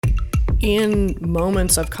in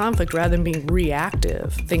moments of conflict, rather than being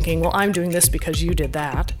reactive, thinking, well, I'm doing this because you did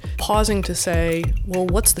that, pausing to say, well,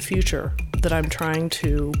 what's the future that I'm trying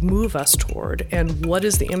to move us toward? And what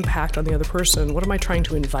is the impact on the other person? What am I trying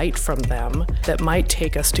to invite from them that might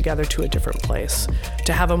take us together to a different place?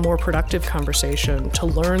 To have a more productive conversation, to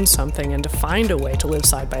learn something, and to find a way to live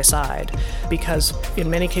side by side. Because in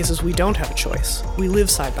many cases, we don't have a choice. We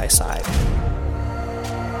live side by side.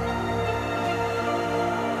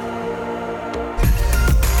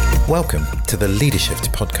 Welcome to the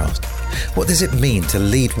LeaderShift podcast. What does it mean to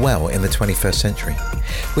lead well in the 21st century?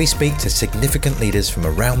 We speak to significant leaders from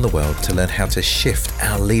around the world to learn how to shift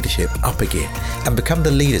our leadership up a gear and become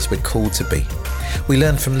the leaders we're called to be. We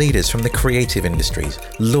learn from leaders from the creative industries,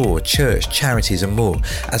 law, church, charities and more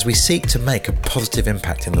as we seek to make a positive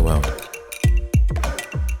impact in the world.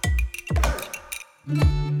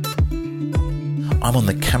 I'm on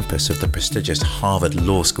the campus of the prestigious Harvard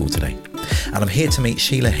Law School today, and I'm here to meet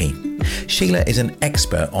Sheila Heen. Sheila is an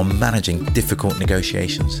expert on managing difficult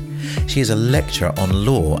negotiations. She is a lecturer on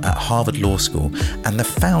law at Harvard Law School and the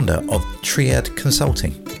founder of Triad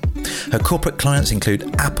Consulting. Her corporate clients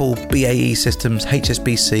include Apple, BAE Systems,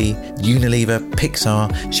 HSBC, Unilever,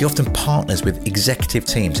 Pixar. She often partners with executive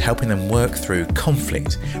teams, helping them work through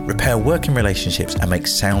conflict, repair working relationships, and make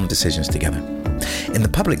sound decisions together. In the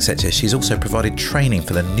public sector, she's also provided training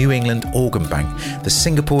for the New England Organ Bank, the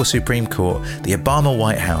Singapore Supreme Court, the Obama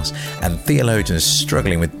White House, and theologians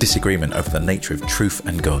struggling with disagreement over the nature of truth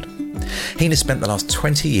and God. Heen has spent the last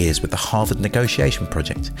 20 years with the Harvard Negotiation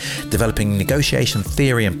Project, developing negotiation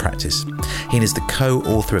theory and practice. Heen is the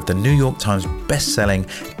co-author of the New York Times best-selling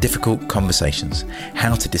Difficult Conversations,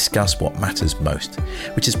 How to Discuss What Matters Most,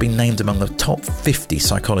 which has been named among the top 50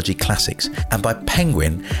 psychology classics and by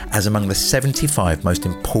Penguin as among the 75 most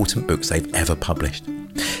important books they've ever published.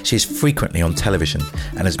 She is frequently on television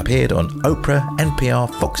and has appeared on Oprah,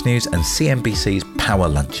 NPR, Fox News and CNBC's Power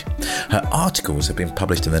Lunch. Her articles have been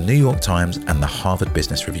published in the New York Times and the Harvard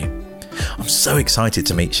Business Review. I'm so excited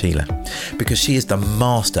to meet Sheila because she is the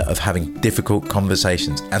master of having difficult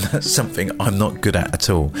conversations, and that's something I'm not good at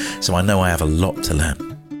all, so I know I have a lot to learn.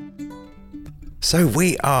 So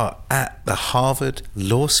we are at the Harvard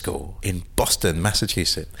Law School in Boston,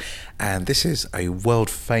 Massachusetts, and this is a world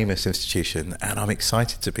famous institution, and I'm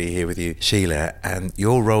excited to be here with you, Sheila. And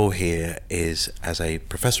your role here is as a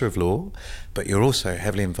professor of law, but you're also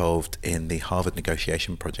heavily involved in the Harvard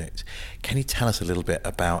Negotiation Project. Can you tell us a little bit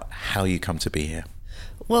about how you come to be here?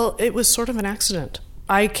 Well, it was sort of an accident.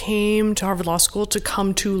 I came to Harvard Law School to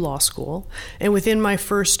come to law school, and within my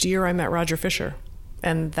first year I met Roger Fisher.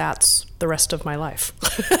 And that's the rest of my life.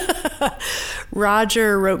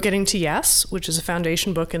 Roger wrote Getting to Yes, which is a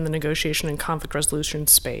foundation book in the negotiation and conflict resolution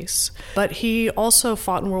space. But he also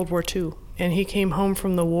fought in World War II. And he came home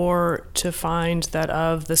from the war to find that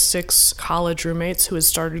of the 6 college roommates who had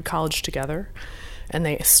started college together, and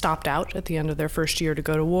they stopped out at the end of their first year to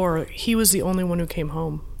go to war, he was the only one who came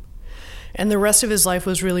home. And the rest of his life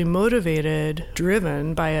was really motivated,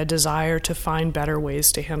 driven by a desire to find better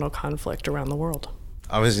ways to handle conflict around the world.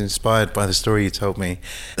 I was inspired by the story you told me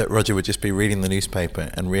that Roger would just be reading the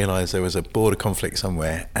newspaper and realise there was a border conflict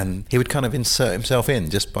somewhere, and he would kind of insert himself in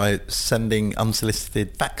just by sending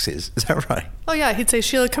unsolicited faxes. Is that right? Oh yeah, he'd say,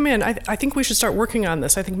 Sheila, come in. I think we should start working on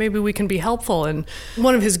this. I think maybe we can be helpful. And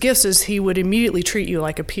one of his gifts is he would immediately treat you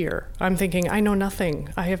like a peer. I'm thinking, I know nothing.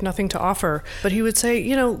 I have nothing to offer. But he would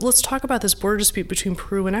say, let's talk about this border dispute between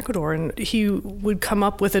Peru and Ecuador. And he would come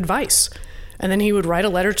up with advice. And then he would write a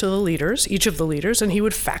letter to the leaders, each of the leaders, and he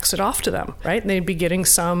would fax it off to them, right? And they'd be getting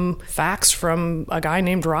some fax from a guy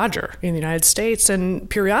named Roger in the United States. And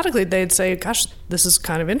periodically they'd say, gosh, this is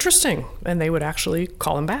kind of interesting. And they would actually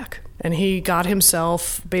call him back. And he got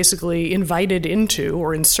himself basically invited into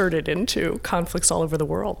or inserted into conflicts all over the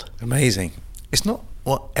world. Amazing. It's not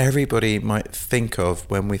what everybody might think of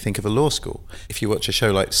when we think of a law school. If you watch a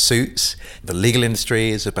show like Suits, the legal industry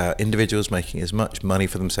is about individuals making as much money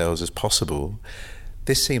for themselves as possible.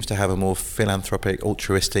 This seems to have a more philanthropic,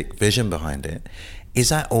 altruistic vision behind it. Is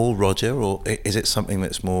that all Roger, or is it something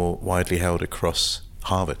that's more widely held across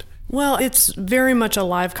Harvard? Well, it's very much a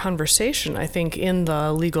live conversation, I think, in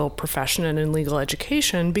the legal profession and in legal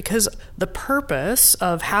education, because the purpose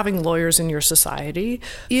of having lawyers in your society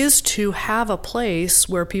is to have a place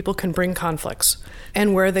where people can bring conflicts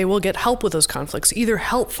and where they will get help with those conflicts, either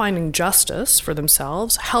help finding justice for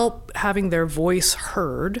themselves, help having their voice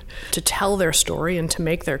heard to tell their story and to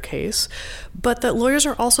make their case, but that lawyers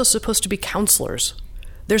are also supposed to be counselors.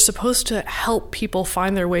 They're supposed to help people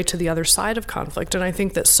find their way to the other side of conflict. And I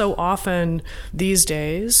think that so often these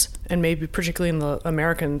days, and maybe particularly in the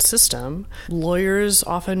American system, lawyers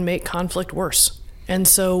often make conflict worse. And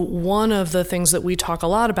so one of the things that we talk a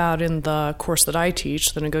lot about in the course that I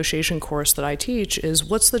teach, the negotiation course that I teach, is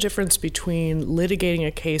what's the difference between litigating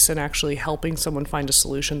a case and actually helping someone find a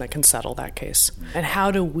solution that can settle that case? And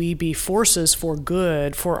how do we be forces for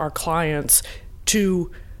good for our clients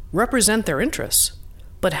to represent their interests,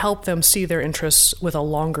 but help them see their interests with a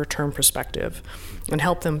longer term perspective and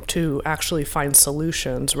help them to actually find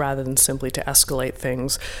solutions rather than simply to escalate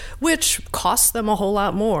things, which costs them a whole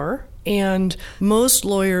lot more. And most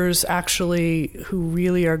lawyers actually who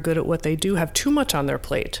really are good at what they do have too much on their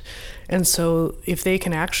plate. And so if they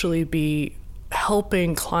can actually be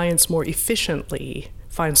helping clients more efficiently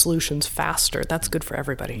find solutions faster, that's good for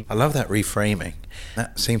everybody. I love that reframing.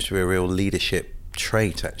 That seems to be a real leadership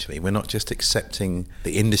trait, actually. We're not just accepting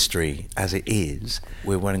the industry as it is,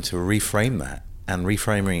 we're wanting to reframe that and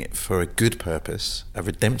reframing it for a good purpose, a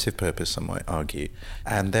redemptive purpose, some might argue.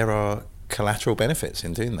 And there are collateral benefits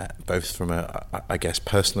in doing that, both from a, I guess,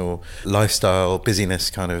 personal lifestyle, busyness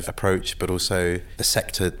kind of approach, but also the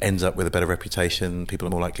sector ends up with a better reputation. People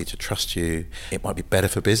are more likely to trust you. It might be better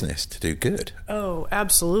for business to do good. Oh,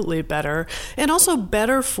 absolutely better. And also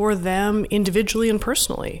better for them individually and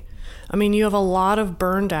personally. I mean, you have a lot of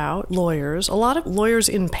burned out lawyers, a lot of lawyers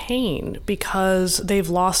in pain because they've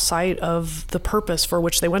lost sight of the purpose for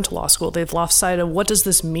which they went to law school. They've lost sight of what does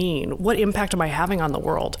this mean? What impact am I having on the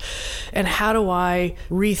world? And how do I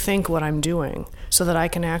rethink what I'm doing so that I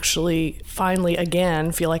can actually finally,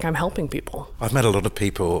 again, feel like I'm helping people? I've met a lot of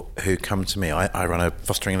people who come to me. I run a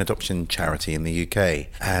fostering and adoption charity in the UK,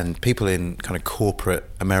 and people in kind of corporate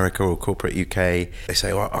America or corporate UK, they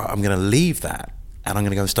say, well, I'm going to leave that and I'm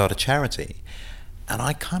going to go and start a charity. And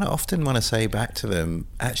I kind of often want to say back to them,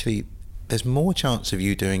 actually, there's more chance of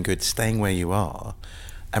you doing good staying where you are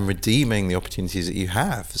and redeeming the opportunities that you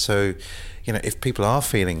have. So, you know, if people are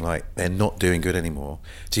feeling like they're not doing good anymore,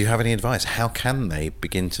 do you have any advice? How can they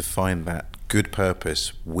begin to find that good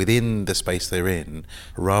purpose within the space they're in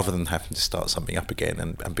rather than having to start something up again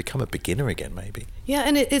and become a beginner again, maybe? Yeah,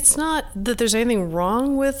 and it's not that there's anything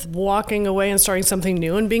wrong with walking away and starting something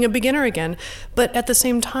new and being a beginner again, but at the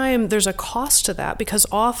same time, there's a cost to that because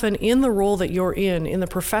often in the role that you're in the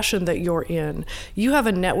profession that you're in, you have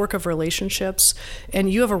a network of relationships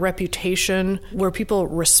and you have a reputation where people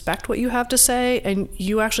respect what you have to say and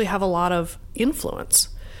you actually have a lot of influence.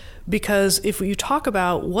 Because if you talk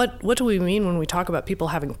about what do we mean when we talk about people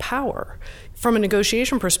having power? From a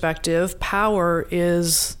negotiation perspective, power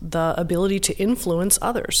is the ability to influence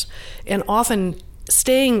others. And often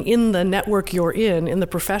staying in the network you're in the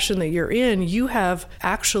profession that you're in, you have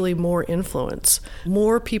actually more influence.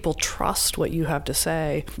 More people trust what you have to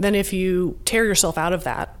say than if you tear yourself out of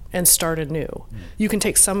that and start anew. You can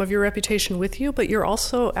take some of your reputation with you, but you're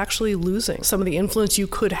also actually losing some of the influence you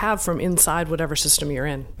could have from inside whatever system you're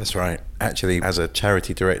in. That's right. Actually, as a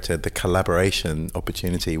charity director, the collaboration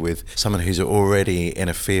opportunity with someone who's already in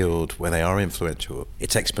a field where they are influential,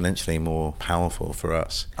 it's exponentially more powerful for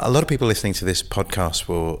us. A lot of people listening to this podcast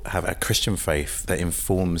will have a Christian faith that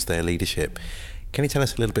informs their leadership. Can you tell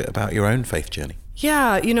us a little bit about your own faith journey?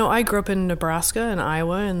 Yeah, you know, I grew up in Nebraska and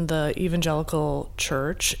Iowa in the evangelical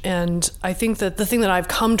church, and I think that the thing that I've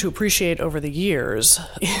come to appreciate over the years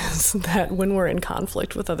is that when we're in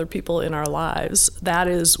conflict with other people in our lives, that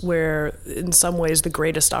is where, in some ways, the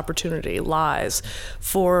greatest opportunity lies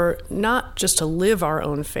for not just to live our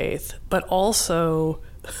own faith, but also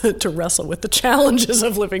to wrestle with the challenges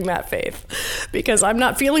of living that faith, because I'm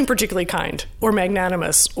not feeling particularly kind or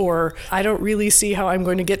magnanimous, or I don't really see how I'm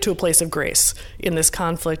going to get to a place of grace in this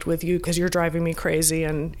conflict with you because you're driving me crazy,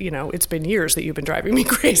 and you know it's been years that you've been driving me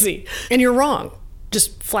crazy and you're wrong,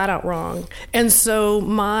 just flat out wrong. And so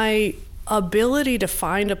my ability to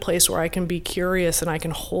find a place where I can be curious and I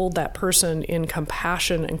can hold that person in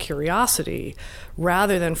compassion and curiosity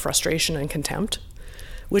rather than frustration and contempt,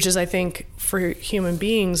 which is, I think, for human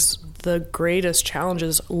beings, the greatest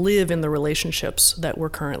challenges live in the relationships that we're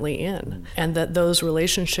currently in. And that those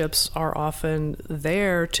relationships are often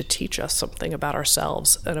there to teach us something about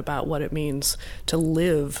ourselves and about what it means to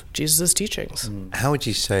live Jesus' teachings. How would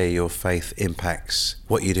you say your faith impacts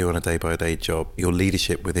what you do on a day-by-day job, your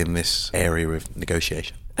leadership within this area of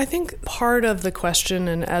negotiation? I think part of the question,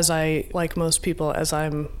 and as I, like most people, as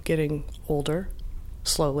I'm getting older,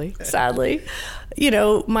 slowly, sadly.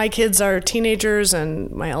 My kids are teenagers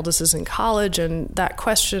and my eldest is in college, and that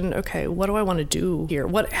question, okay, what do I want to do here?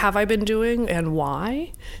 What have I been doing and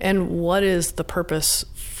why? And what is the purpose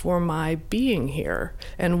for my being here?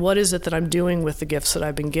 And what is it that I'm doing with the gifts that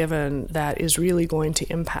I've been given that is really going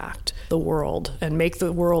to impact the world and make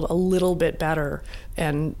the world a little bit better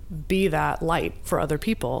and be that light for other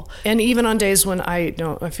people? And even on days when I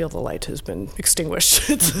feel the light has been extinguished,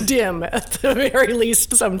 it's dim at the very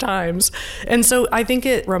least sometimes. And so I think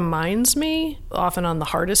it reminds me, often on the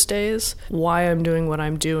hardest days, why I'm doing what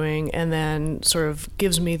I'm doing, and then sort of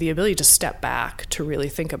gives me the ability to step back to really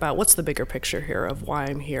think about what's the bigger picture here of why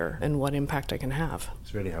I'm here and what impact I can have.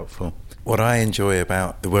 It's really helpful. What I enjoy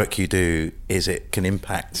about the work you do is it can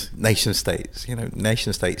impact nation states.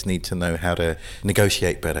 Nation states need to know how to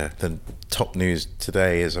negotiate better. The top news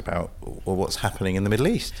today is about what's happening in the Middle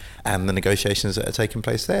East and the negotiations that are taking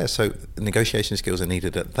place there. So negotiation skills are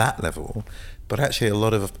needed at that level. But actually a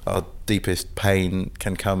lot of our deepest pain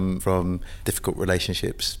can come from difficult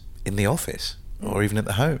relationships in the office or even at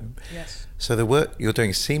the home. Yes. So the work you're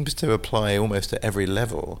doing seems to apply almost at every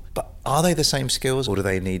level. But are they the same skills, or do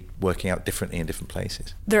they need working out differently in different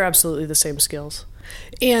places? They're absolutely the same skills.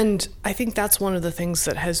 And I think that's one of the things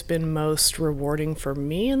that has been most rewarding for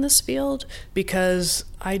me in this field, because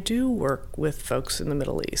I do work with folks in the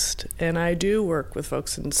Middle East, and I do work with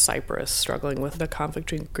folks in Cyprus struggling with the conflict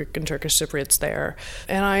between Greek and Turkish Cypriots there.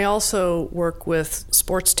 And I also work with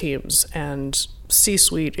sports teams and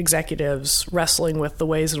C-suite executives wrestling with the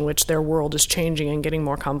ways in which their world is changing and getting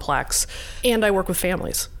more complex. And I work with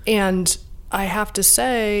families. And I have to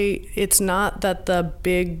say, it's not that the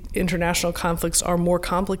big international conflicts are more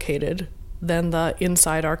complicated than the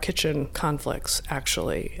inside our kitchen conflicts,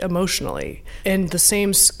 actually, emotionally. And the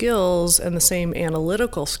same skills and the same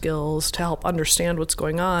analytical skills to help understand what's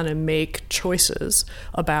going on and make choices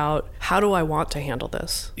about how do I want to handle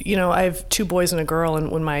this. I have 2 boys and a girl,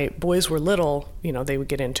 and when my boys were little, they would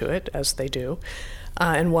get into it, as they do,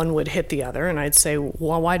 and one would hit the other, and I'd say,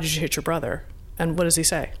 well, why did you hit your brother? And what does he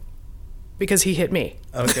say? Because he hit me.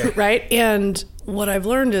 Okay. Right? And what I've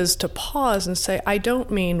learned is to pause and say, I don't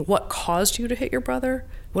mean what caused you to hit your brother.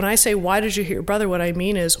 When I say, why did you hit your brother? What I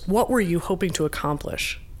mean is, what were you hoping to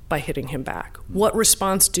accomplish by hitting him back? What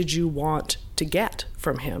response did you want to get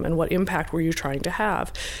from him? And what impact were you trying to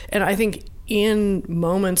have? And I think in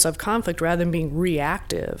moments of conflict, rather than being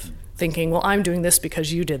reactive, thinking, well, I'm doing this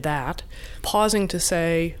because you did that, pausing to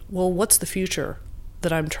say, well, what's the future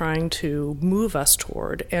that I'm trying to move us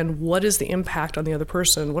toward, and what is the impact on the other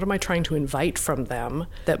person? What am I trying to invite from them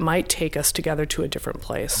that might take us together to a different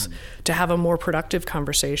place, to have a more productive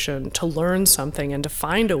conversation, to learn something, and to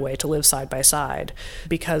find a way to live side by side?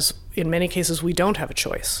 Because in many cases, we don't have a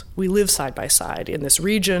choice. We live side by side in this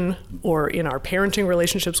region, or in our parenting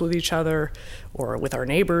relationships with each other, or with our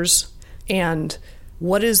neighbors. And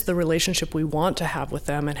what is the relationship we want to have with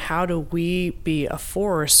them, and how do we be a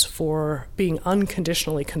force for being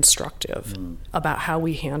unconditionally constructive about how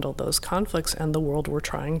we handle those conflicts and the world we're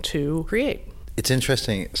trying to create? It's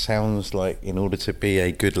interesting. It sounds like in order to be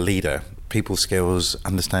a good leader, people skills,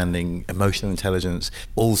 understanding, emotional intelligence,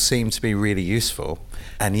 all seem to be really useful.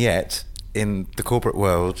 And yet, in the corporate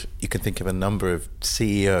world, you can think of a number of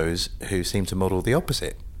CEOs who seem to model the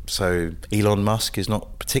opposite. So Elon Musk is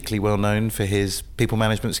not particularly well known for his people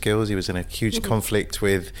management skills. He was in a huge conflict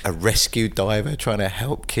with a rescue diver trying to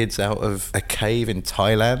help kids out of a cave in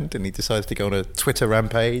Thailand, and he decides to go on a Twitter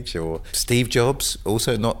rampage. Or Steve Jobs,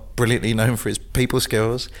 also not brilliantly known for his people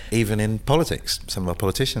skills. Even in politics, some of our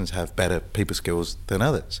politicians have better people skills than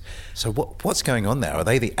others. So what's going on there? Are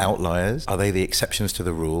they the outliers? Are they the exceptions to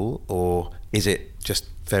the rule? Or is it just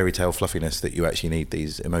fairy tale fluffiness that you actually need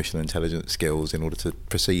these emotional intelligence skills in order to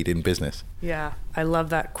proceed in business? Yeah, I love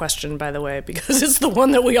that question, by the way, because it's the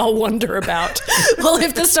one that we all wonder about. Well,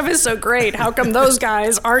 if this stuff is so great, how come those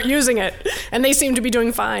guys aren't using it? And they seem to be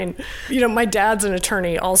doing fine. My dad's an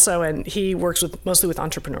attorney also, and he works mostly with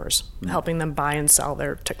entrepreneurs, helping them buy and sell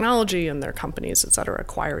their technology and their companies, et cetera,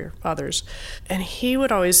 acquire others. And he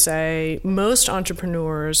would always say, most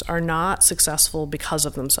entrepreneurs are not successful because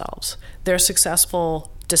of themselves. They're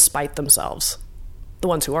successful despite themselves, the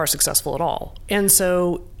ones who are successful at all. And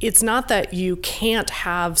so it's not that you can't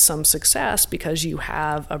have some success because you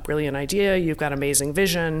have a brilliant idea, you've got amazing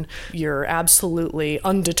vision, you're absolutely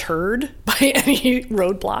undeterred by any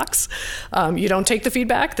roadblocks. You don't take the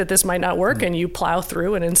feedback that this might not work, and you plow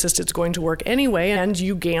through and insist it's going to work anyway, and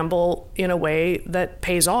you gamble in a way that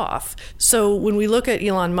pays off. So when we look at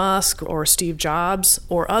Elon Musk or Steve Jobs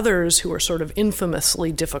or others who are sort of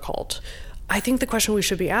infamously difficult, I think the question we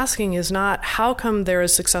should be asking is not how come they're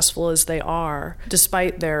as successful as they are,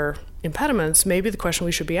 despite their impediments. Maybe the question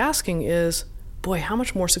we should be asking is, boy, how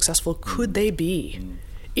much more successful could they be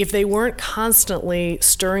if they weren't constantly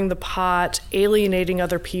stirring the pot, alienating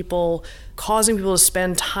other people, causing people to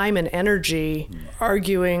spend time and energy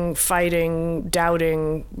arguing, fighting,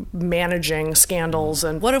 doubting, managing scandals?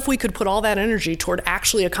 And what if we could put all that energy toward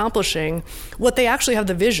actually accomplishing what they actually have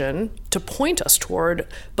the vision to point us toward,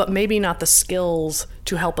 but maybe not the skills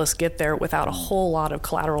to help us get there without a whole lot of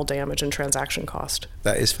collateral damage and transaction cost?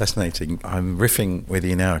 That is fascinating. I'm riffing with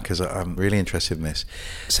you now because I'm really interested in this.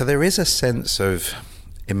 So there is a sense of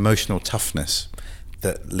emotional toughness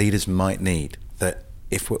that leaders might need, that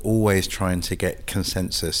if we're always trying to get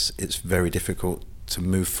consensus, it's very difficult to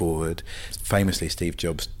move forward. Famously, Steve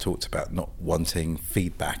Jobs talked about not wanting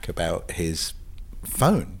feedback about his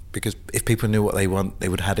phone, because if people knew what they want, they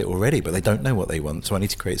would have had it already, but they don't know what they want, so I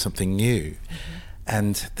need to create something new. Mm-hmm.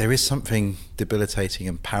 And there is something debilitating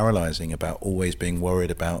and paralyzing about always being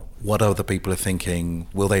worried about what other people are thinking,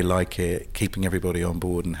 will they like it, keeping everybody on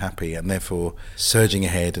board and happy, and therefore surging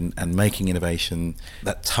ahead and making innovation.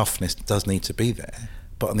 That toughness does need to be there.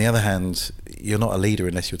 But on the other hand, you're not a leader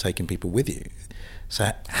unless you're taking people with you. So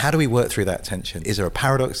how do we work through that tension? Is there a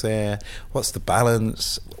paradox there? What's the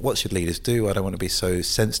balance? What should leaders do? I don't want to be so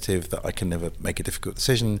sensitive that I can never make a difficult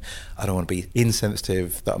decision. I don't want to be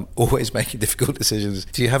insensitive that I'm always making difficult decisions.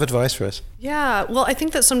 Do you have advice for us? Yeah, well, I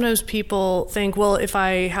think that sometimes people think, well, if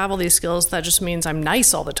I have all these skills, that just means I'm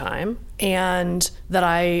nice all the time and that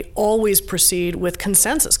I always proceed with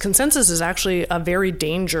consensus. Consensus is actually a very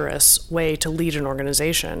dangerous way to lead an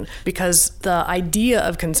organization, because the idea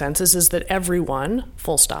of consensus is that everyone,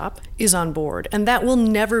 full stop, is on board. And that will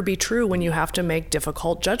never be true when you have to make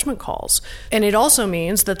difficult judgment calls. And it also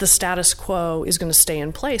means that the status quo is going to stay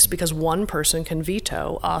in place because one person can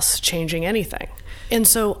veto us changing anything. And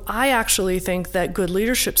so I actually think that good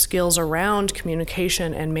leadership skills around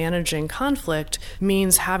communication and managing conflict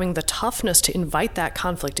means having the toughness to invite that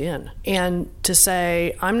conflict in and to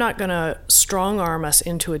say, I'm not going to strong arm us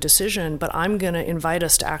into a decision, but I'm going to invite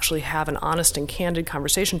us to actually have an honest and candid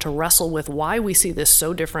conversation to wrestle with why we see this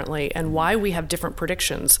so differently and why we have different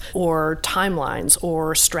predictions or timelines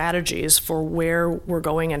or strategies for where we're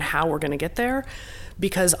going and how we're going to get there.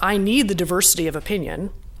 Because I need the diversity of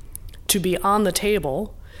opinion to be on the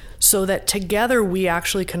table so that together we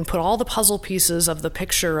actually can put all the puzzle pieces of the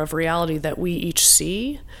picture of reality that we each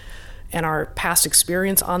see and our past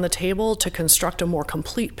experience on the table to construct a more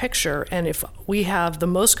complete picture. And if we have the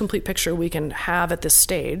most complete picture we can have at this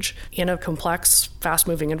stage in a complex,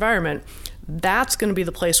 fast-moving environment, that's going to be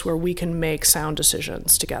the place where we can make sound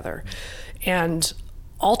decisions together. And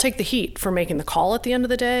I'll take the heat for making the call at the end of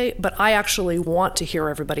the day, but I actually want to hear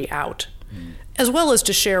everybody out, as well as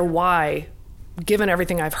to share why, given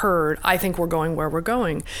everything I've heard, I think we're going where we're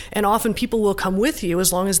going. And often people will come with you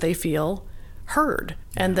as long as they feel heard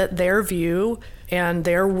and that their view and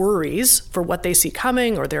their worries for what they see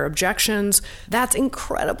coming or their objections, that's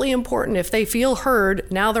incredibly important. If they feel heard,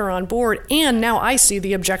 now they're on board, and now I see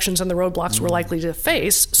the objections and the roadblocks we're likely to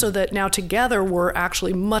face, so that now together we're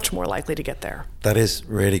actually much more likely to get there. That is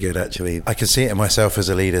really good, actually. I can see it in myself as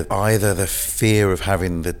a leader, either the fear of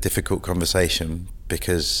having the difficult conversation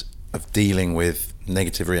because of dealing with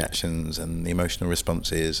negative reactions and the emotional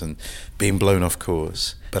responses and being blown off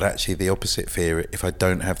course, but actually the opposite fear, if I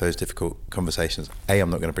don't have those difficult conversations, A, I'm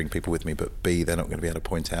not going to bring people with me, but B, they're not going to be able to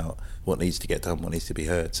point out what needs to get done, what needs to be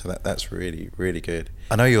heard. So that's really, really good.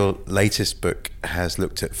 I know your latest book has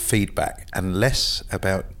looked at feedback and less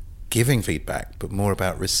about giving feedback, but more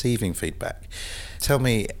about receiving feedback. Tell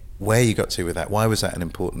me where you got to with that. Why was that an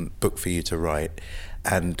important book for you to write,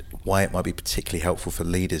 and why it might be particularly helpful for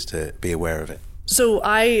leaders to be aware of it? So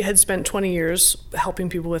I had spent 20 years helping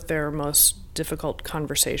people with their most difficult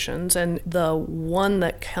conversations, and the one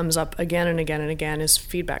that comes up again and again and again is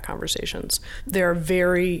feedback conversations. There are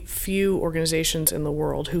very few organizations in the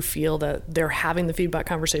world who feel that they're having the feedback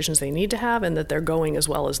conversations they need to have and that they're going as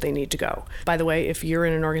well as they need to go. By the way, if you're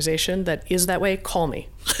in an organization that is that way, call me,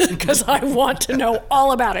 because I want to know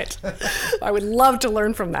all about it. I would love to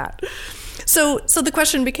learn from that. So the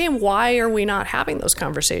question became, why are we not having those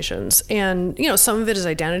conversations? And, some of it is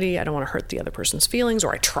identity. I don't want to hurt the other person's feelings,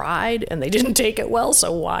 or I tried and they didn't take it well,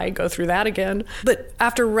 so why go through that again? But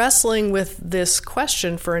after wrestling with this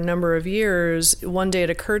question for a number of years, one day it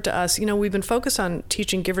occurred to us, we've been focused on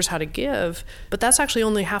teaching givers how to give, but that's actually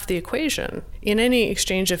only half the equation. In any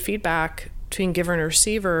exchange of feedback between giver and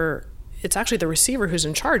receiver, it's actually the receiver who's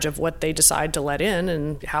in charge of what they decide to let in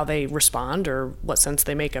and how they respond or what sense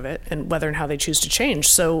they make of it and whether and how they choose to change.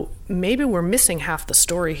 So maybe we're missing half the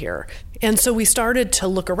story here. And so we started to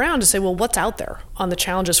look around to say, well, what's out there on the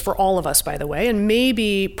challenges for all of us, by the way, and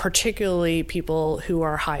maybe particularly people who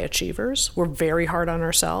are high achievers. We're very hard on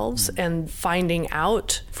ourselves, and finding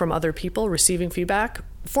out from other people, receiving feedback,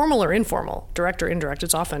 formal or informal, direct or indirect,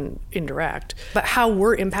 it's often indirect, but how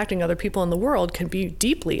we're impacting other people in the world can be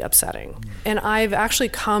deeply upsetting. And I've actually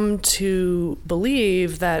come to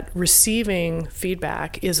believe that receiving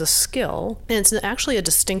feedback is a skill, and it's actually a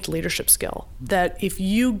distinct leadership skill, that if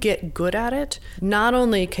you get good at it, not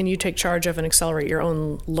only can you take charge of and accelerate your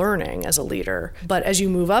own learning as a leader, but as you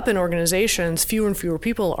move up in organizations, fewer and fewer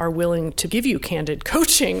people are willing to give you candid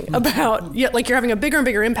coaching about, like you're having a bigger and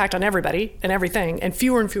bigger impact on everybody and everything, and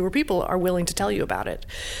fewer and fewer people are willing to tell you about it.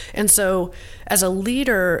 And so as a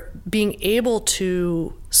leader, being able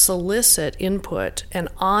to solicit input and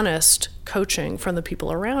honest coaching from the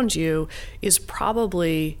people around you is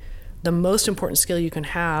probably the most important skill you can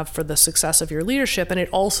have for the success of your leadership. And it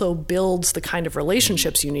also builds the kind of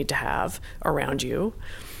relationships you need to have around you.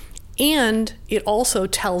 And it also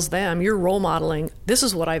tells them, you're role modeling, this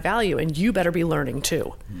is what I value, and you better be learning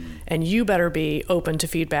too. And you better be open to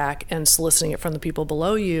feedback and soliciting it from the people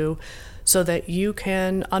below you so that you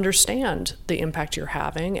can understand the impact you're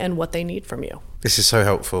having and what they need from you. This is so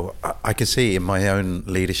helpful. I can see in my own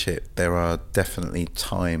leadership, there are definitely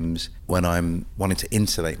times when I'm wanting to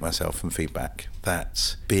insulate myself from feedback,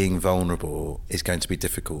 that being vulnerable is going to be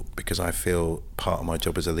difficult, because I feel part of my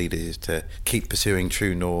job as a leader is to keep pursuing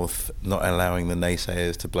true north, not allowing the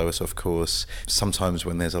naysayers to blow us off course. Sometimes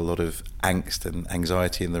when there's a lot of angst and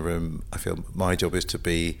anxiety in the room, I feel my job is to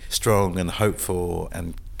be strong and hopeful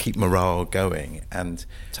and keep morale going, and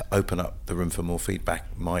to open up the room for more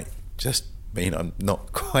feedback might just mean I'm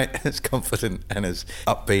not quite as confident and as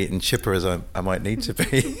upbeat and chipper as I might need to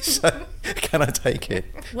be. So can I take it?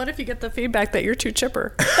 What if you get the feedback that you're too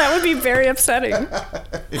chipper? That would be very upsetting.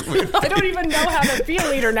 I don't even know how to be a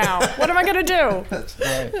leader now. What am I going to do? That's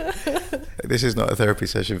right. This is not a therapy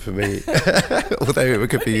session for me, although it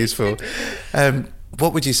could be useful.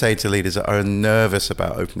 What would you say to leaders that are nervous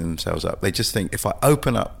about opening themselves up? They just think, if I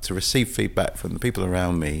open up to receive feedback from the people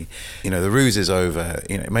around me, the ruse is over.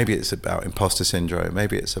 Maybe it's about imposter syndrome.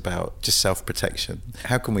 Maybe it's about just self-protection.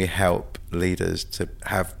 How can we help leaders to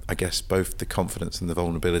have, I guess, both the confidence and the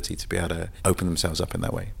vulnerability to be able to open themselves up in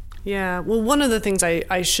that way? Yeah, well, one of the things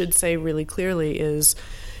I should say really clearly is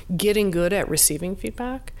getting good at receiving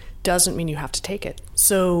feedback doesn't mean you have to take it.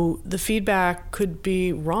 So the feedback could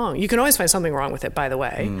be wrong. You can always find something wrong with it, by the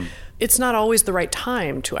way. It's not always the right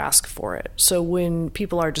time to ask for it. So when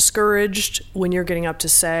people are discouraged, when you're getting up to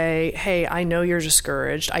say, hey, I know you're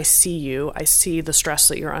discouraged. I see you. I see the stress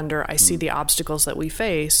that you're under. I see the obstacles that we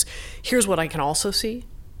face. Here's what I can also see,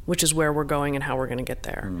 which is where we're going and how we're going to get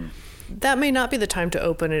there. That may not be the time to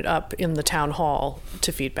open it up in the town hall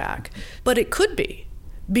to feedback, but it could be.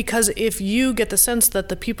 Because if you get the sense that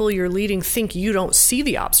the people you're leading think you don't see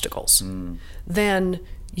the obstacles, then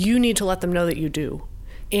you need to let them know that you do.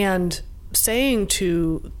 And saying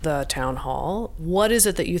to the town hall, what is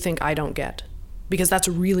it that you think I don't get? Because that's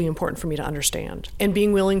really important for me to understand. And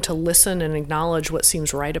being willing to listen and acknowledge what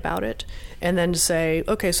seems right about it. And then to say,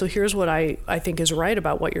 okay, so here's what I think is right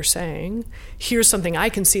about what you're saying. Here's something I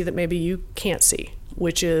can see that maybe you can't see,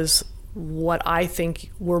 which is what I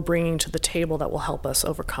think we're bringing to the table that will help us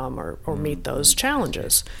overcome or meet those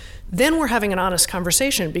challenges. Then we're having an honest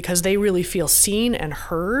conversation because they really feel seen and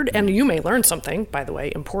heard. And you may learn something, by the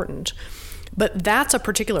way, important. But that's a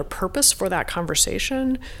particular purpose for that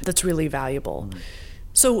conversation that's really valuable.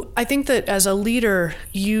 So I think that as a leader,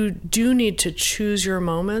 you do need to choose your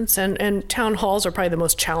moments, and town halls are probably the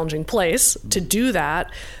most challenging place to do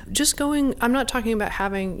that. Just going, I'm not talking about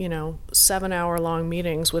having, 7-hour-long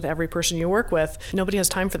meetings with every person you work with. Nobody has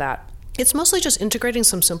time for that. It's mostly just integrating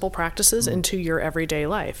some simple practices into your everyday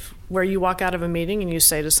life, where you walk out of a meeting and you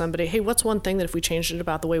say to somebody, hey, what's one thing that if we changed it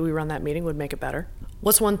about the way we run that meeting would make it better?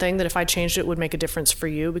 What's one thing that if I changed it would make a difference for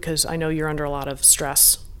you, because I know you're under a lot of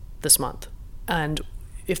stress this month? And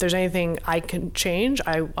if there's anything I can change,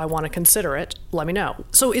 I want to consider it, let me know.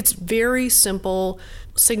 So it's very simple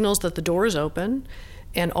signals that the door is open,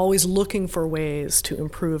 and always looking for ways to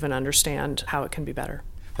improve and understand how it can be better.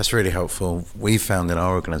 That's really helpful. We found in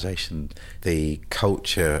our organization the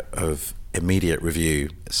culture of immediate review.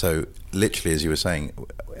 So literally, as you were saying,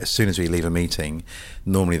 as soon as we leave a meeting,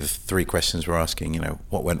 normally the 3 questions we're asking,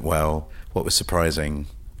 what went well, what was surprising,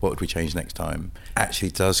 what would we change next time,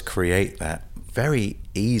 actually does create that very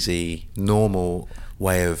easy, normal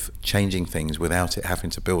way of changing things without it having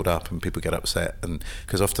to build up and people get upset. And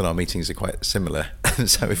because often our meetings are quite similar, and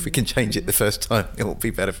so if we can change it the first time, it will be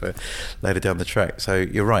better for later down the track. So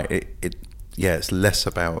you're right. It's less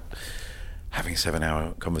about having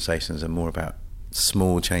 7-hour conversations and more about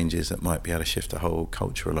small changes that might be able to shift the whole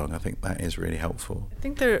culture along. I think that is really helpful. I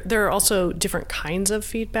think there are also different kinds of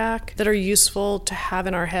feedback that are useful to have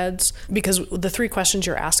in our heads, because the 3 questions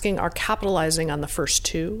you're asking are capitalizing on the first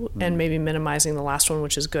 2 and maybe minimizing the last one,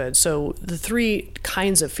 which is good. So the 3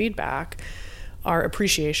 kinds of feedback are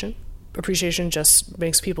appreciation. Appreciation just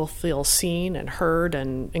makes people feel seen and heard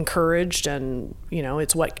and encouraged, and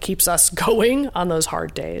it's what keeps us going on those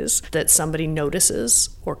hard days, that somebody notices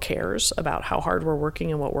or cares about how hard we're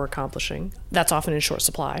working and what we're accomplishing. That's often in short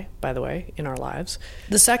supply, by the way, in our lives.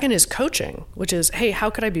 The second is coaching, which is, hey, how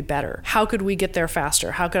could I be better? How could we get there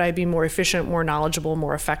faster? How could I be more efficient, more knowledgeable,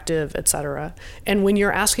 more effective, etc.? And when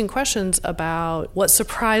you're asking questions about what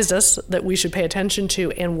surprised us that we should pay attention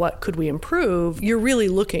to and what could we improve, you're really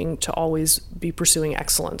looking to always be pursuing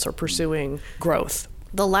excellence or pursuing growth.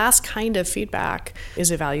 The last kind of feedback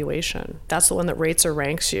is evaluation. That's the one that rates or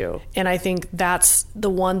ranks you. And I think that's the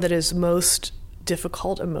one that is most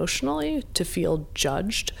difficult emotionally to feel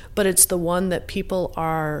judged, but it's the one that people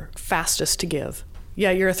are fastest to give.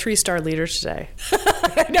 Yeah, you're a 3-star leader today.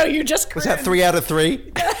 I know, you just... Was that 3 out of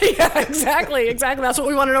 3? Yeah, exactly. That's what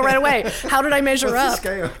we want to know right away. How did I measure up?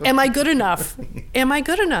 Am I good enough?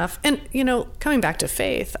 And, coming back to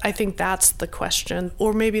faith, I think that's the question,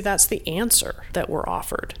 or maybe that's the answer that we're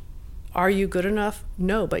offered. Are you good enough?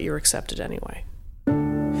 No, but you're accepted anyway.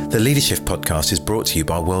 The Leadership Podcast is brought to you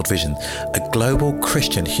by World Vision, a global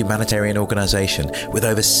Christian humanitarian organisation with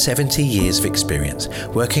over 70 years of experience,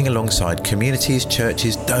 working alongside communities,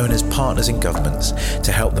 churches, donors, partners and governments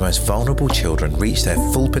to help the most vulnerable children reach their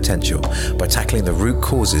full potential by tackling the root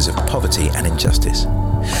causes of poverty and injustice.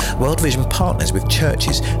 World Vision partners with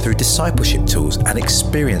churches through discipleship tools and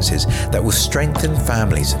experiences that will strengthen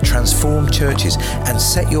families, transform churches, and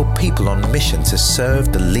set your people on mission to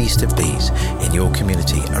serve the least of these in your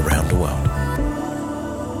community around the world.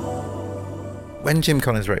 When Jim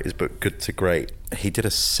Collins wrote his book Good to Great, he did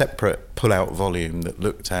a separate pull-out volume that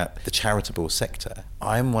looked at the charitable sector.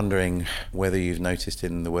 I'm wondering whether you've noticed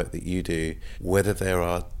in the work that you do, whether there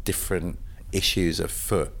are different issues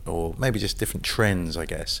afoot, or maybe just different trends, I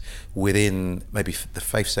guess, within maybe the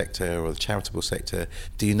faith sector or the charitable sector.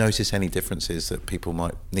 Do you notice any differences that people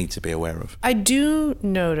might need to be aware of? I do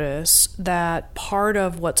notice that part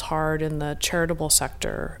of what's hard in the charitable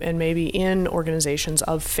sector, and maybe in organizations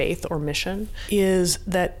of faith or mission, is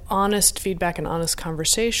that honest feedback and honest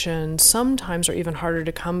conversation sometimes are even harder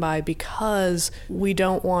to come by because we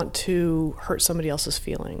don't want to hurt somebody else's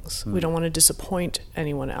feelings. We don't want to disappoint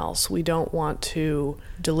anyone else. We don't want to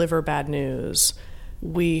deliver bad news.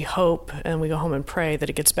 We hope and we go home and pray that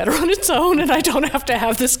it gets better on its own and I don't have to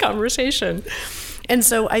have this conversation. And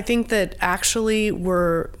so I think that actually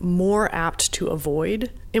we're more apt to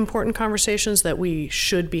avoid important conversations that we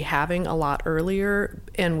should be having a lot earlier.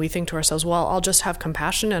 And we think to ourselves, well, I'll just have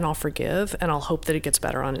compassion and I'll forgive and I'll hope that it gets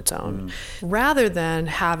better on its own. Rather than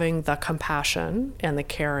having the compassion and the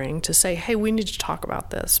caring to say, hey, we need to talk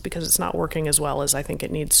about this because it's not working as well as I think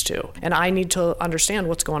it needs to. And I need to understand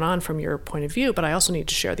what's going on from your point of view, but I also need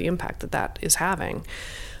to share the impact that that is having.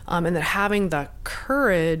 And that having the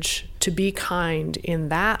courage to be kind in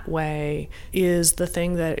that way is the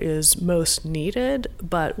thing that is most needed,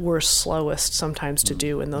 but we're slowest sometimes to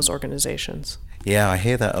do in those organizations. Yeah, I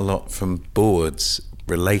hear that a lot from boards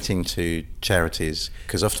relating to charities,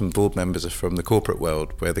 because often board members are from the corporate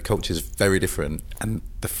world where the culture is very different. And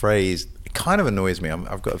the phrase, it kind of annoys me.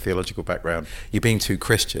 I've got a theological background. You're being too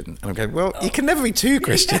Christian. And I'm going, well, you can never be too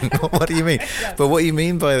Christian. What do you mean? Yeah. But what you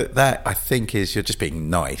mean by that, I think, is you're just being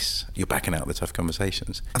nice. You're backing out the tough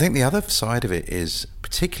conversations. I think the other side of it is,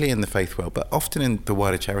 particularly in the faith world, but often in the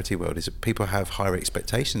wider charity world, is that people have higher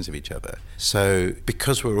expectations of each other. So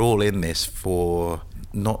because we're all in this for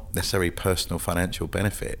not necessarily personal financial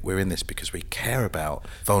benefit, we're in this because we care about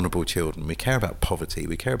vulnerable children, we care about poverty,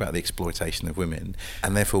 we care about the exploitation of women,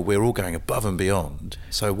 and therefore we're all going above and beyond.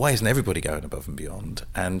 So why isn't everybody going above and beyond?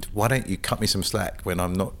 And why don't you cut me some slack when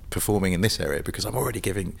I'm not performing in this area because I'm already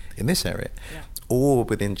giving in this area? Yeah. Or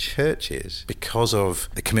within churches, because of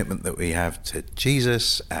the commitment that we have to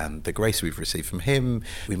Jesus and the grace we've received from him,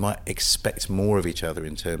 we might expect more of each other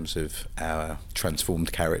in terms of our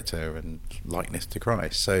transformed character and likeness to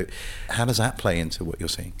Christ. So how does that play into what you're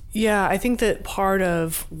seeing? Yeah, I think that part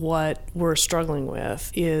of what we're struggling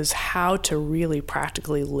with is how to really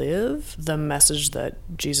practically live the message that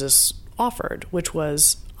Jesus offered, which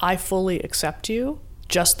was, I fully accept you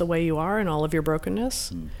just the way you are in all of your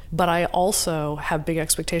brokenness. But I also have big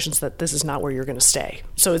expectations that this is not where you're going to stay.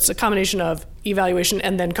 So it's a combination of evaluation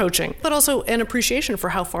and then coaching, but also an appreciation for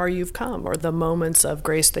how far you've come or the moments of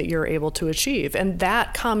grace that you're able to achieve. And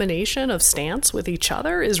that combination of stance with each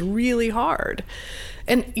other is really hard.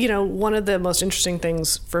 And, one of the most interesting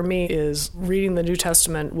things for me is reading the New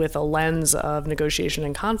Testament with a lens of negotiation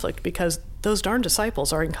and conflict, because those darn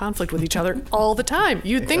disciples are in conflict with each other all the time.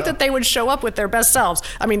 You'd think that they would show up with their best selves.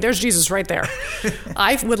 I mean, there's Jesus right there.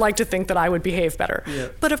 I would like to think that I would behave better. Yeah.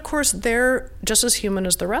 But of course, they're just as human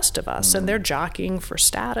as the rest of us, and they're jockeying for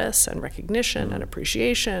status and recognition and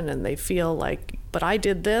appreciation, and they feel like, but I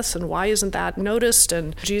did this, and why isn't that noticed?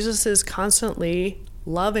 And Jesus is constantly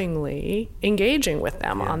lovingly engaging with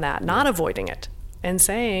them on that, not avoiding it, and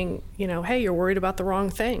saying, hey, you're worried about the wrong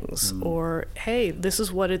things, or hey, this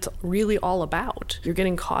is what it's really all about. You're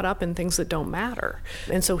getting caught up in things that don't matter.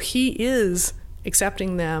 And so he is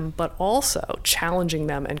accepting them, but also challenging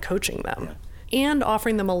them and coaching them, and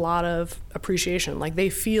offering them a lot of appreciation. Like, they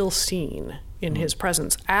feel seen in his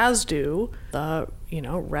presence, as do the,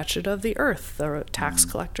 wretched of the earth, the tax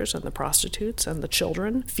collectors and the prostitutes and the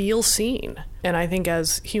children feel seen. And I think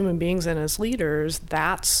as human beings and as leaders,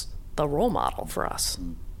 that's the role model for us.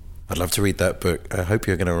 I'd love to read that book. I hope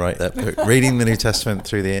you're going to write that book. Reading the New Testament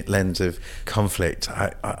through the lens of conflict,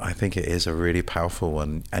 I think it is a really powerful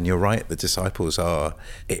one. And you're right, the disciples are.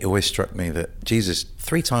 It always struck me that Jesus,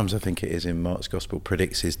 3 times I think it is in Mark's Gospel,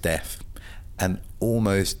 predicts his death. And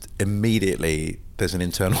almost immediately there's an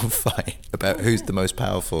internal fight about who's the most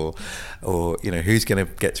powerful, or who's going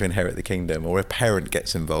to get to inherit the kingdom, or a parent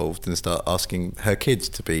gets involved and start asking her kids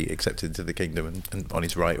to be accepted into the kingdom and on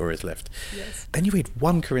his right or his left. Yes. Then you read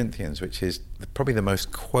 1 Corinthians, which is probably the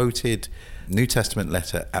most quoted New Testament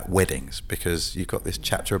letter at weddings, because you've got this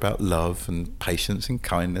chapter about love and patience and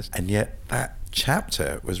kindness, and yet that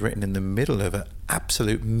chapter was written in the middle of an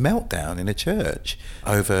absolute meltdown in a church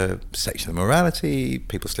over sexual immorality,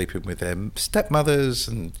 people sleeping with their stepmothers,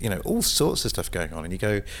 and all sorts of stuff going on. And you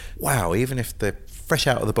go, wow, even if the fresh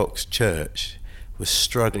out of the box church was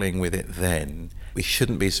struggling with it then, we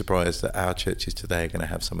shouldn't be surprised that our churches today are going to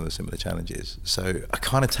have some of the similar challenges. So I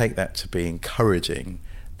kind of take that to be encouraging,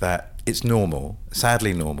 that it's normal,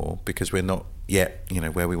 sadly normal, because we're not yet,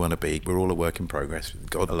 where we want to be. We're all a work in progress.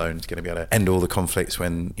 God alone is going to be able to end all the conflicts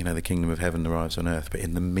when, the kingdom of heaven arrives on earth. But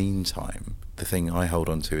in the meantime, the thing I hold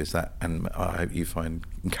on to is that, and I hope you find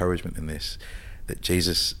encouragement in this, that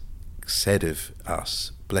Jesus said of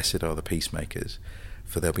us, blessed are the peacemakers,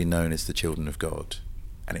 for they'll be known as the children of God.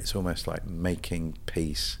 And it's almost like making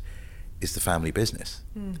peace is the family business.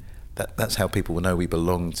 That's how people will know we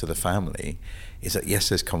belong to the family, is that yes,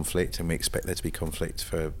 there's conflict, and we expect there to be conflict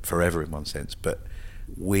for forever in one sense, but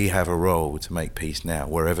we have a role to make peace now,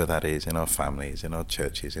 wherever that is, in our families, in our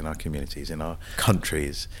churches, in our communities, in our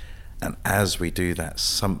countries. And as we do that,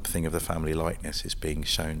 something of the family likeness is being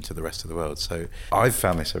shown to the rest of the world. So I've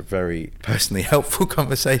found this a very personally helpful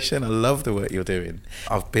conversation. I love the work you're doing.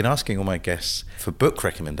 I've been asking all my guests for book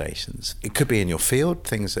recommendations. It could be in your field,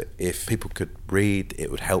 things that if people could read, it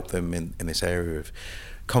would help them in this area of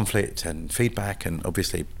conflict and feedback. And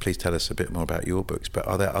obviously, please tell us a bit more about your books. But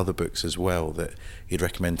are there other books as well that you'd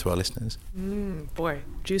recommend to our listeners? Boy,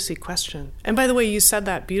 juicy question. And by the way, you said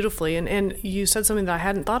that beautifully. And you said something that I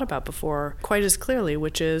hadn't thought about before quite as clearly,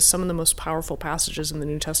 which is some of the most powerful passages in the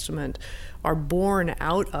New Testament are born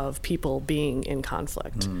out of people being in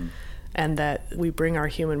conflict. And that we bring our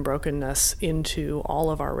human brokenness into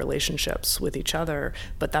all of our relationships with each other,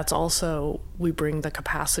 but that's also, we bring the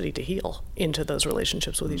capacity to heal into those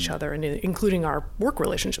relationships with each other, and including our work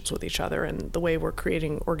relationships with each other and the way we're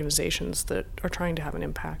creating organizations that are trying to have an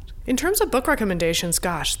impact. In terms of book recommendations,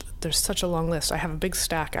 gosh, there's such a long list. I have a big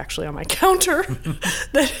stack actually on my counter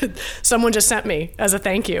that someone just sent me as a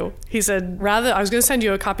thank you. He said, I was going to send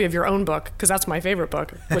you a copy of your own book, because that's my favorite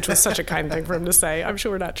book, which was such a kind thing for him to say. I'm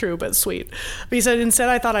sure not true, but sweet. But he said, instead,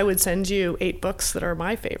 I thought I would send you 8 books that are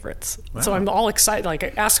my favorites. Wow. So I'm all excited, like,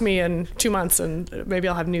 ask me in 2 months and maybe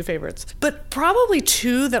I'll have new favorites. But probably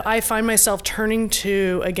 2 that I find myself turning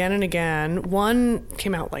to again and again. One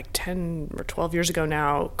came out like 10 or 12 years ago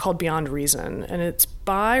now, called Beyond Reason. And it's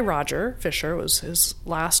by Roger Fisher. It was his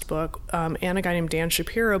last book, and a guy named Dan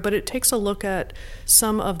Shapiro. But it takes a look at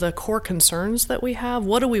some of the core concerns that we have.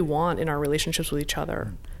 What do we want in our relationships with each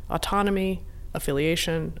other? Autonomy,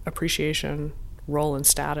 affiliation, appreciation, role and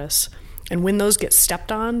status. And when those get stepped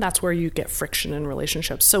on, that's where you get friction in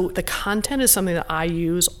relationships. So the content is something that I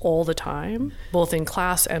use all the time, both in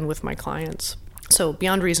class and with my clients. So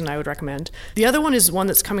Beyond Reason, I would recommend. The other one is one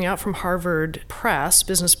that's coming out from Harvard Press,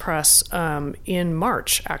 Business Press, in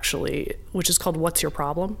March, actually, which is called What's Your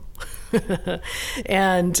Problem?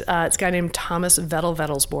 And it's a guy named Thomas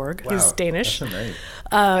Vettelsborg. Wow, he's Danish. that's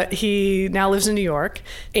amazing. He now lives in New York,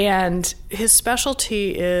 and his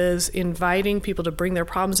specialty is inviting people to bring their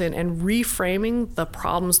problems in and reframing the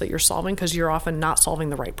problems that you're solving, because you're often not solving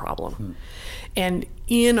the right problem. And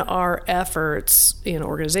in our efforts in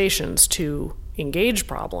organizations to engage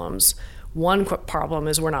problems, one problem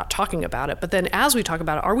is we're not talking about it. But then as we talk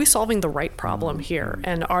about it, are we solving the right problem here?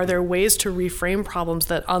 And are there ways to reframe problems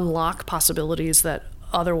that unlock possibilities that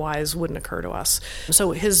otherwise wouldn't occur to us?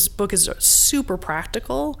 So his book is super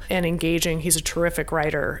practical and engaging. He's a terrific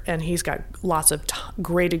writer, and he's got lots of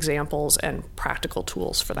great examples and practical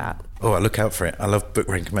tools for that. Oh, I look out for it. I love book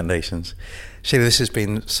recommendations. Sheila, this has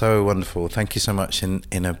been so wonderful. Thank you so much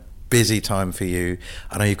in a busy time for you.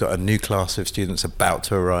 I know you've got a new class of students about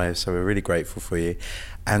to arrive, so we're really grateful for you.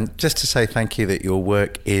 And just to say thank you that your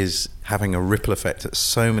work is having a ripple effect at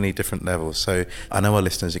so many different levels. So I know our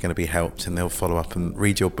listeners are going to be helped, and they'll follow up and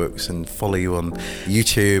read your books and follow you on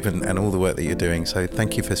YouTube and all the work that you're doing. So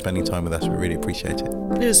thank you for spending time with us. We really appreciate it.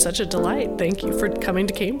 It was such a delight. Thank you for coming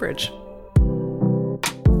to Cambridge.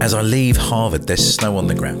 As I leave Harvard, there's snow on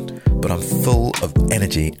the ground, but I'm full of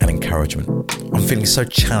energy and encouragement. I'm feeling so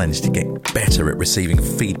challenged to get better at receiving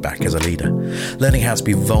feedback as a leader, learning how to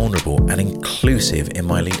be vulnerable and inclusive in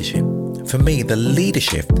my leadership. For me, the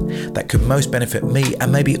leadership that could most benefit me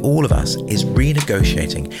and maybe all of us is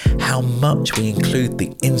renegotiating how much we include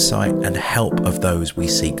the insight and help of those we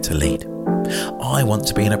seek to lead. I want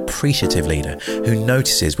to be an appreciative leader who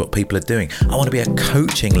notices what people are doing. I want to be a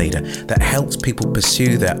coaching leader that helps people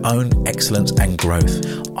pursue their own excellence and growth.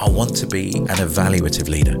 I want to be an evaluative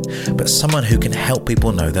leader, but someone who can help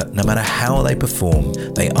people know that no matter how they perform,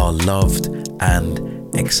 they are loved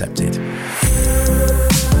and accepted.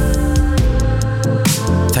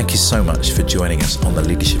 Thank you so much for joining us on the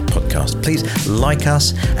Leadership Podcast. Please like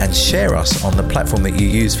us and share us on the platform that you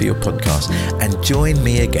use for your podcast. And join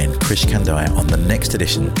me again, Krish Kandiah, on the next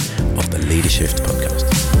edition of the Leadership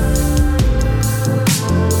Podcast.